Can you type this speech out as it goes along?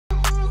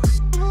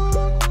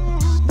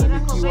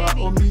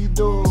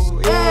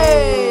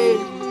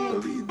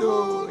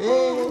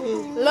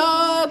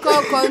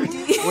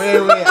Conti.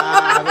 Wewe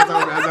sasa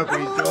umeanza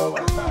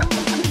kuitoa.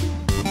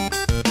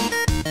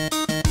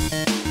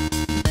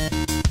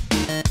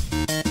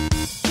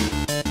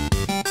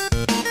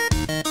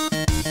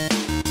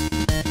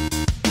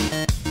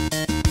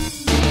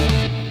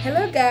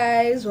 Hello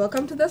guys,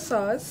 welcome to the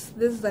sauce.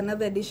 This is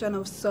another edition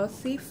of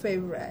Saucey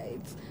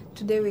Favorites.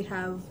 Today we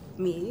have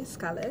me,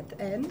 Scarlett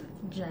and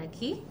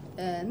Jackie.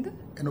 And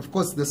of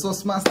course the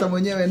sauce master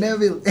mwenyewe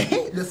Neville.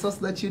 The sauce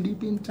that you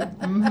dip into.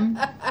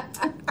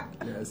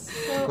 Yes.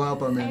 Go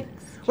hapa man.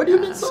 What do you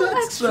mean so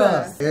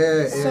extra?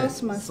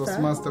 Sauce master. Sauce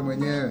master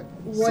mwenyewe.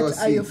 What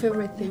are your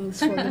favorite things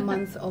for the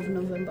month of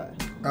November?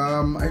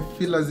 I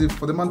feel as if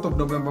for the month of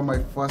November my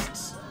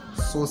first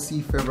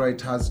saucy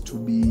favorite has to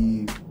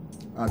be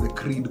the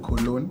Creed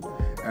cologne.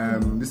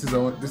 This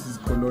is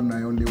cologne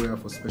I only wear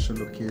for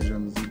special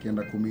occasions.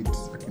 Nikienda kumit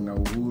akina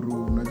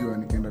Uhuru, unajua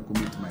nikienda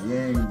kumit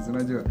mayengs,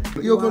 unajua.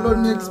 Hiyo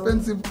cologne ni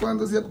expensive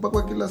kwanza, si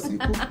kupakwa kila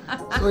siku.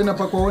 So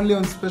inapakwa only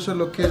on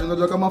special occasions.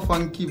 Unajua kama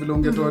funky vile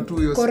ungetoa tu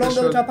hiyo special.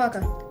 Koroga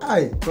utapaka?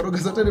 Ai, koroga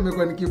zote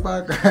nimekuwa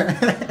nikipaka.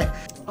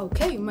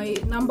 Okay, my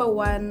number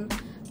one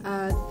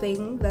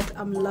thing that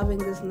I'm loving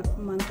this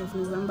month of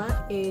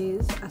November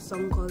is a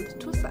song called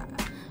Tusa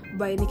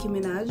by Nicki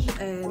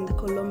Minaj and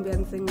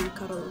Colombian singer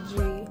Karol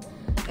G,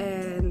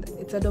 and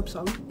it's a dope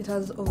song. It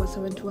has over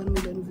 71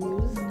 million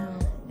views.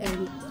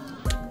 And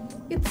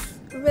it's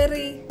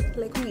very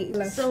like me.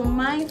 So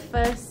my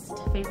first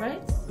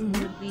favorite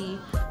would be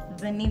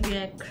the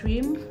Neville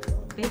cream.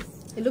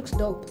 It looks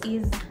dope.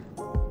 Is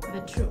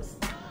the truth.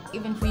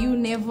 Even for you,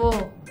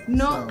 Neville.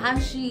 No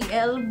ashy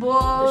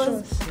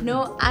elbows,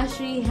 no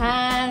ashy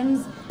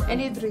hands,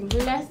 and it's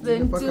less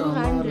than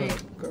 200.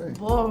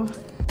 Boom.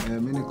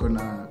 Mimi niko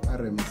na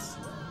Aramis.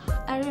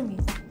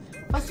 Aramis.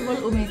 First of all,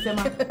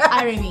 umesema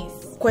Aramis.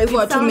 Kwa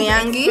hivyo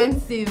atumiangi.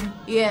 Expensive.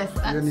 Yes.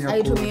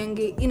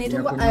 Aitumiangi.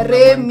 Inaitwa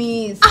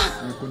Aramis.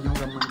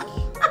 Kunyonga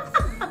maki.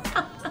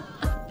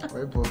 Kwa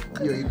hivyo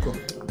hiyo iko.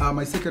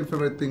 My second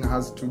favorite thing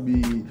has to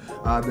be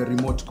the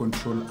remote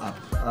control app.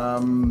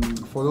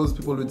 For those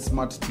people with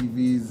smart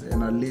TVs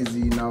and are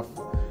lazy enough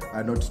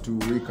not to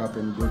wake up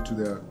and go to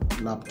their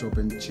laptop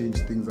and change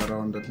things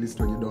around, at least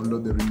when you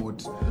download the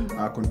remote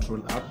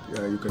control app,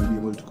 you can be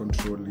able to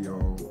control your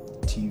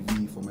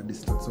TV from a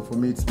distance. So for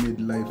me, it's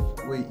made life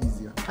way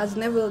easier. As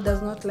Neville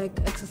does not like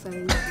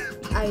exercise,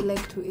 I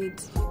like to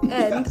eat.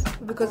 And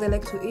because I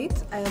like to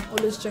eat, I am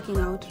always checking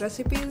out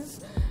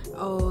recipes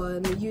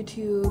on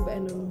YouTube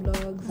and on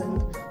blogs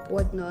and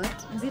whatnot.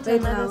 Is it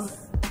right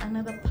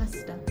another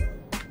pasta?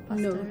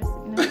 No,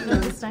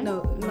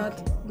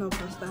 no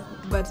pasta.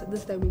 But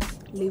this time it's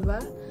liver,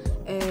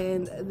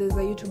 and there's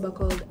a YouTuber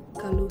called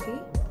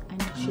Kaluhi,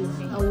 and she's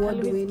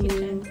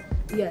award-winning.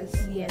 Yes.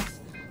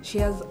 She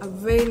has a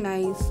very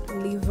nice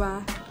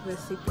liver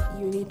recipe.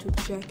 You need to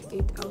check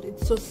it out.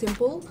 It's so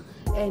simple,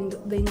 and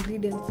the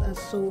ingredients are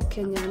so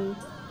Kenyan.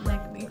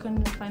 Like you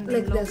can find them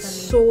like locally. They're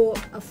so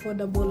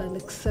affordable and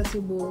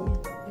accessible.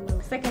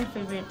 Second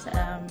favorite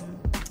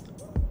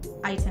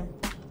item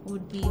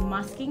would be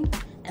masking,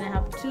 and I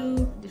have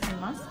two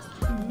different masks.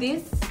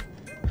 This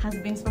has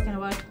been spoken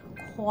about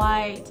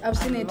quite I've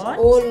seen it lot.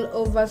 All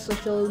over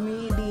social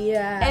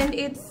media, and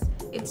it's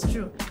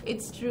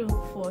true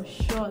for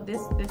sure.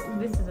 This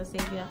is a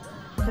savior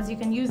because you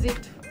can use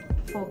it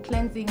for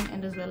cleansing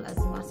and as well as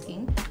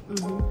masking.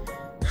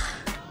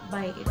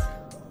 Buy it.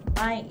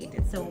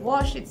 It's a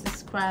wash, it's a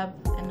scrub,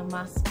 and a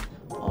mask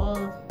all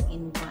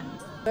in one.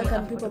 Where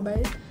can people buy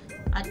it?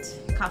 At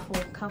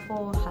Carrefour.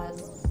 Carrefour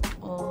has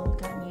all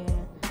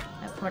Ghanaian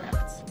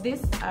products.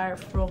 These are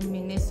from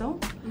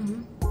Miniso,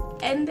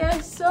 and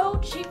they're so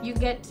cheap. You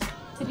get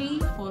 3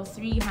 for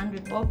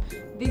 300 bob.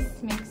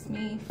 This makes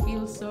me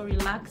feel so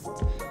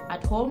relaxed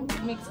at home.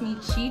 It makes me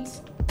cheat.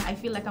 I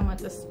feel like I'm at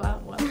the spa.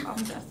 Well, I'm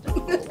just at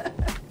home.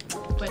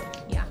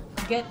 But yeah,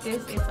 get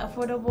this. It's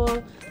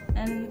affordable,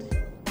 and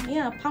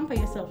yeah, pamper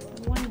yourself.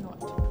 Why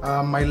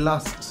not? My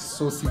last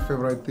saucy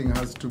favorite thing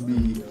has to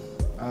be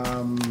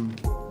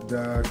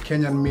the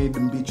Kenyan made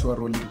Mbichwa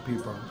rolling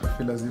paper. I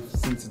feel as if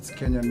since it's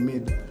Kenyan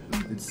made,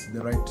 it's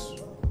the right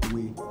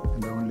way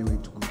and the only way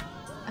to go.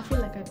 I feel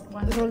like I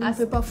want rolling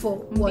paper for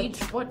what?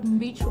 What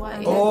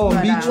Mbichwa is? Oh,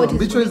 Mbichwa.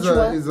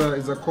 Mbichwa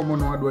is a common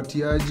word.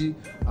 Watiaji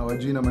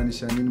hawajui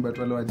inamaanisha nini, but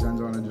wale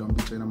wajanja wanajua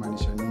Mbichwa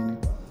inamaanisha nini.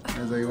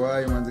 Naweza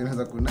iwai manze,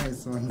 inaweza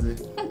kunice manze.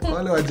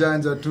 Wale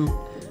wajanja tu.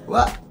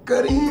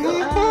 Karibu.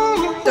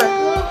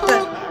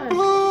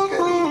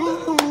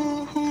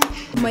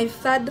 My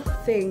third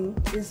thing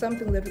is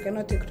something that we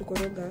cannot take to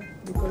Koroga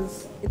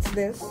because it's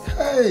this.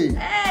 Hey!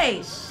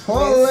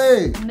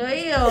 Holy! No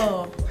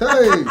yo!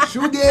 Hey!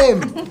 Shoe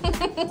game!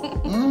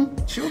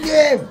 Shoe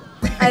game!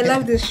 I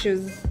love these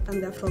shoes,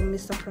 and they're from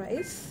Mr.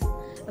 Price,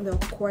 and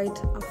they're quite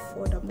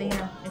affordable.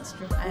 Yeah, it's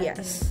true.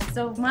 Yes.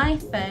 So my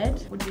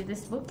third would be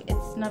this book.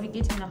 It's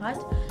Navigating the Heart.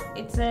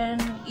 It's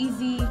an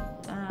easy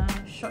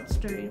short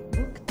story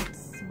book.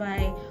 It's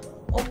by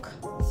Oak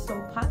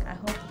Sopak. I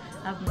hope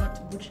I've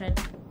not butchered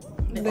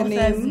the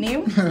author's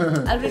name.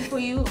 I'll read for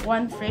you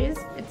one phrase.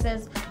 It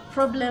says,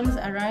 "Problems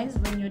arise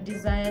when your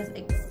desires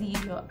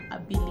exceed your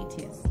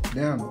abilities."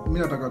 Damn, mimi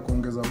nataka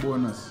kuongeza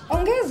bonus.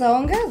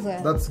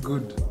 Ongeza. That's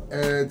good.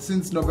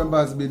 Since November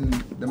has been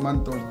the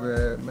month of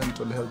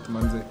mental health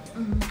manze.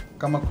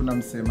 Kama kuna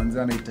msee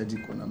manze anahitaji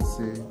kuna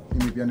msee.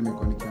 Mimi pia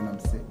nimekuwa nikiona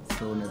msee.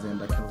 So unaweza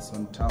enda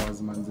Kelson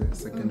Towers manze,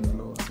 second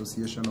floor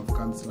Association of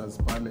Councillors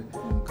pale.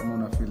 Kama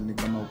una feel ni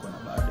kama uko na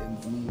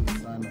burdens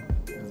nyingi sana,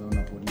 unaweza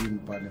una Pauline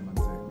pale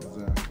manze.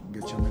 Unaweza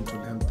get your mental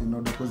health in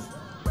order because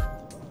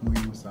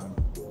muhimu sana.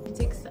 It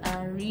takes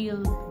a real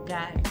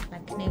guy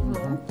like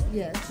Neville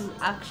to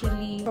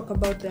actually talk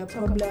about their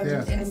problems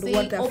and and say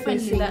what they're openly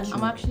facing. that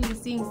I'm actually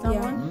seeing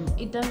someone.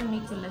 It doesn't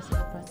make you less of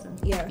a person.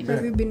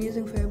 Have you been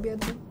using for your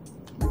beard?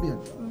 Maybe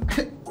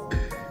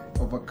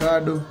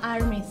avocado.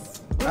 Armis.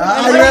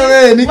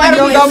 Wewe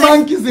nikinyonga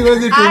monkey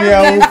siwezi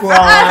tumia huko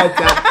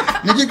acha.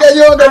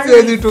 Nikikanyoga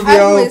siwezi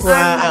tumia huko.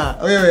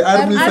 Wewe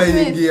Armis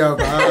haingia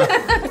hapa.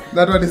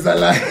 That one is a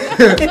lie.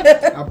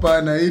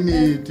 Hapana, hii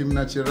ni team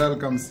natural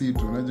kama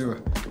msitu, unajua.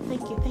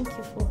 Thank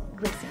you for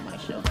gracing my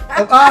show.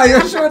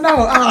 Your show now.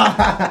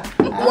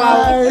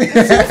 Wow.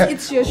 Since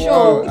it's your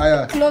show,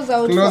 close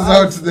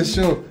out the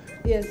show.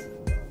 Yes.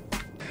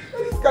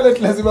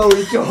 Scarlett lazima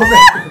uichome.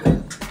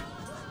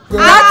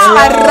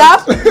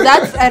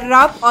 That's a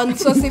wrap on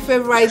Saucey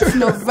Favorites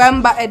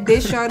November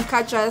edition.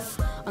 Catch us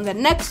on the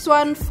next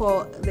one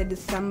for the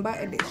December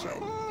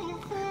edition.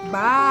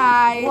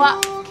 Bye.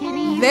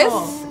 This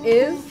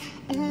is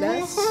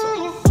the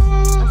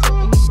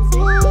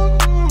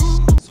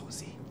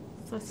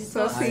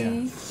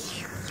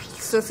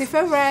Saucey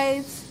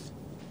Favorites.